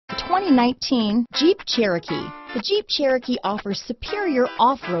2019 Jeep Cherokee. The Jeep Cherokee offers superior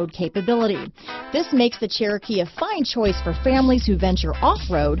off-road capability. This makes the Cherokee a fine choice for families who venture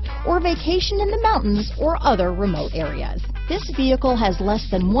off-road or vacation in the mountains or other remote areas. This vehicle has less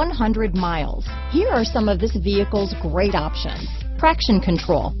than 100 miles. Here are some of this vehicle's great options: traction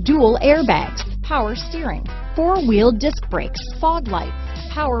control, dual airbags, power steering, four-wheel disc brakes, fog lights,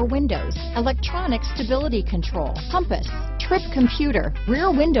 power windows, electronic stability control, compass, trip computer, rear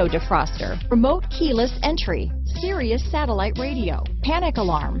window defroster, remote keyless entry, Sirius satellite radio, panic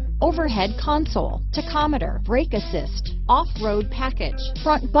alarm, overhead console, tachometer, brake assist, off-road package,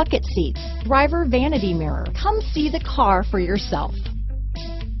 front bucket seats, driver vanity mirror. Come see the car for yourself.